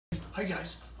Hi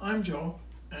guys, I'm Joe,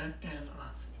 and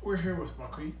we're here with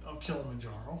Buckwheat of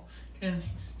Kilimanjaro, and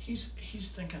he's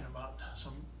thinking about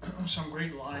some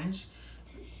great lines.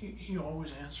 He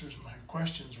always answers my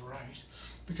questions right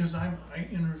because I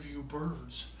interview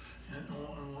birds, and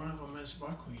one of them is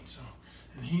Buckwheat. So,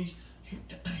 and he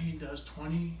does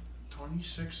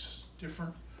 26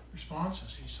 different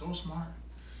responses. He's so smart.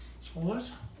 So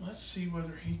let's see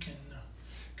whether he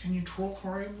can you twirl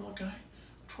for him, little guy?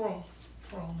 Twirl,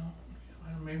 no,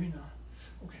 maybe not.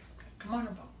 Okay, come on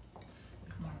about.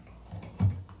 Come on about.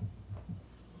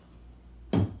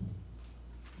 Come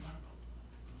on about.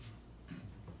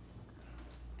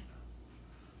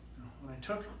 When I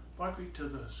took Buckwheat to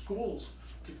the schools,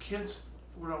 the kids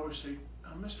would always say,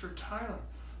 Mr. Tyler,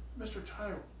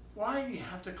 why do you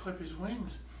have to clip his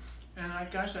wings? And I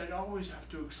guess I'd always have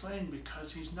to explain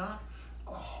because he's not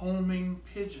a homing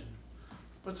pigeon.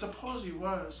 But suppose he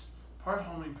was part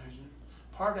homing pigeon,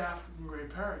 part African gray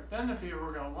parrot. Then if he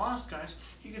ever got lost, guys,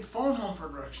 he could phone home for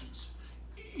directions.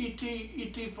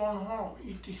 E.T. phone home.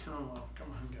 E.T. Oh, well,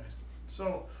 come on, guys.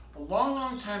 So a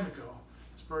long time ago,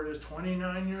 this bird is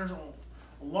 29 years old.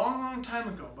 A long time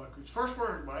ago, Buckwheat's first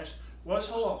word, guys, was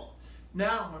hello.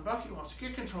 Now, when Buckwheat wants to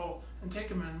get control and take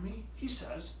him in me, he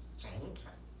says, say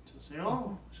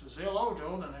hello. So say hello,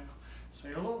 Joe. Then I go, say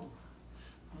hello.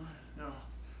 No.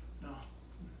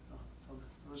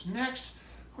 This next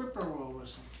whippoorwill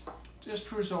whistle just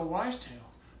proves a wise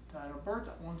tale that a bird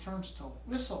that once learns to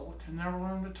whistle can never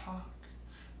learn to talk.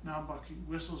 Now Bucky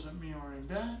whistles at me or in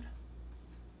bed.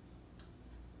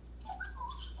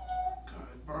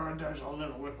 Good bird, there's a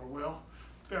little whippoorwill.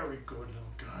 Very good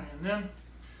little guy. And then,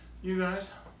 you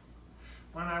guys,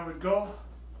 when I would go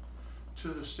to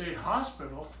the state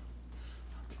hospital,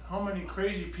 how many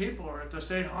crazy people are at the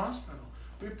state hospital?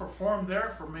 We performed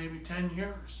there for maybe 10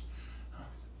 years.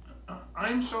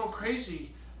 I'm so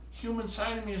crazy, human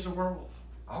side of me is a werewolf.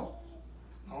 Oh,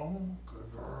 good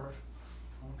bird.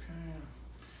 Okay.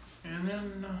 And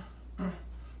then, let's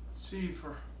see,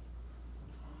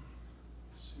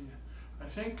 I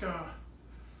think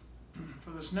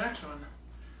for this next one,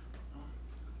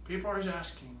 people are always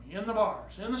asking me, in the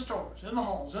bars, in the stores, in the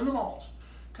halls, in the malls,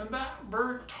 can that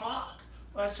bird talk?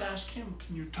 Let's ask him,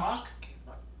 can you talk?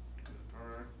 Good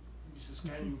bird. He says,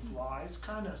 can you fly? It's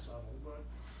kind of subtle, but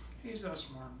he's a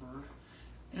smart bird.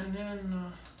 And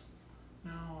then,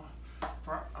 now,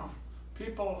 for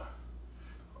people,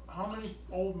 how many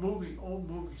old movies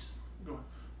go?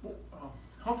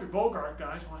 Humphrey Bogart,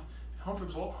 guys,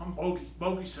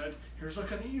 Bogey said, here's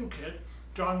looking at you, kid.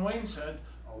 John Wayne said,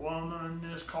 a woman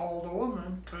is called a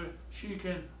woman because she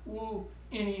can woo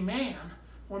any man.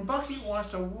 When Bucky wants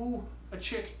to woo a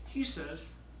chick, he says,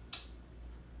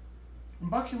 when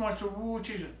Bucky wants to woo a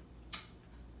chick,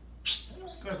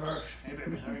 good bird. Hey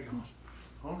baby, there he goes.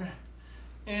 Okay.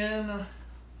 And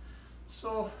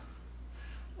so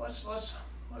let's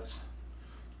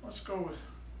go with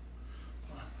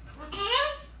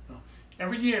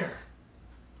every year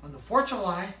on the 4th of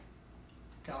July,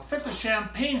 got a fifth of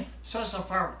champagne, says the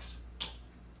fireworks.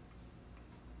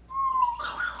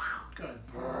 Good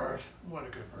bird. What a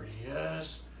good bird he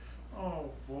is.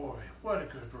 Oh boy, what a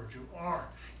good bird you are.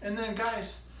 And then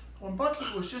guys, when Bucky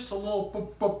was just a little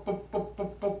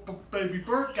baby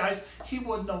bird, guys, he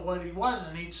wouldn't know what he was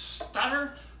and he'd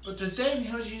stutter. But today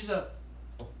he's a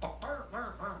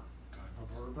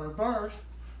bird.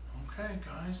 Okay,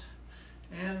 guys.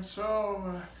 And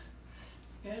so,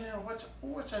 yeah,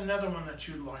 what's another one that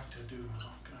you'd like to do,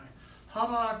 okay? How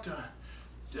about to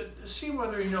see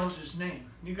whether he knows his name?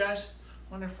 You guys,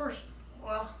 when I first,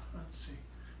 well, let's see.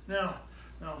 No,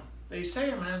 they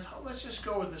say a man's, let's just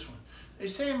go with this one. They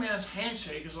say a man's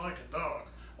handshake is like a dog,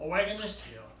 wagging his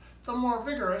tail. The more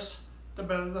vigorous, the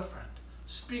better the friend.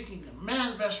 Speaking of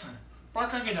man's best friend,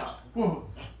 bark like a dog. Whoa.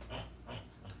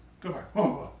 Good bark.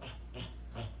 Whoa.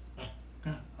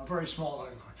 A very small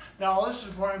dog. Now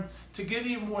listen for him to get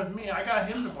even with me. I got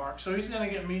him to bark, so he's going to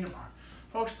get me to bark.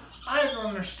 Folks, I don't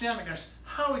understand it, guys,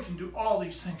 how he can do all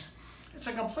these things. It's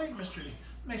a complete mystery.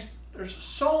 There's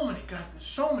so many, guys, there's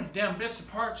so many damn bits and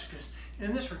parts, guys,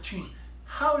 in this routine.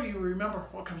 How do you remember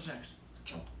what comes next?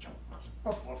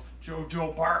 Woof, woof,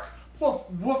 Joe bark. Woof,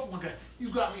 woof, look at, you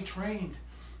got me trained.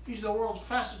 He's the world's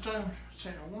fastest timer.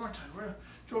 Say it one more time.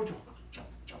 Joe.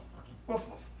 Woof,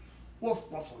 woof. Woof,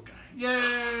 woof, little guy.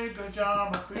 Yay, good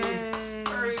job, Buckwheat.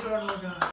 Very good, little guy.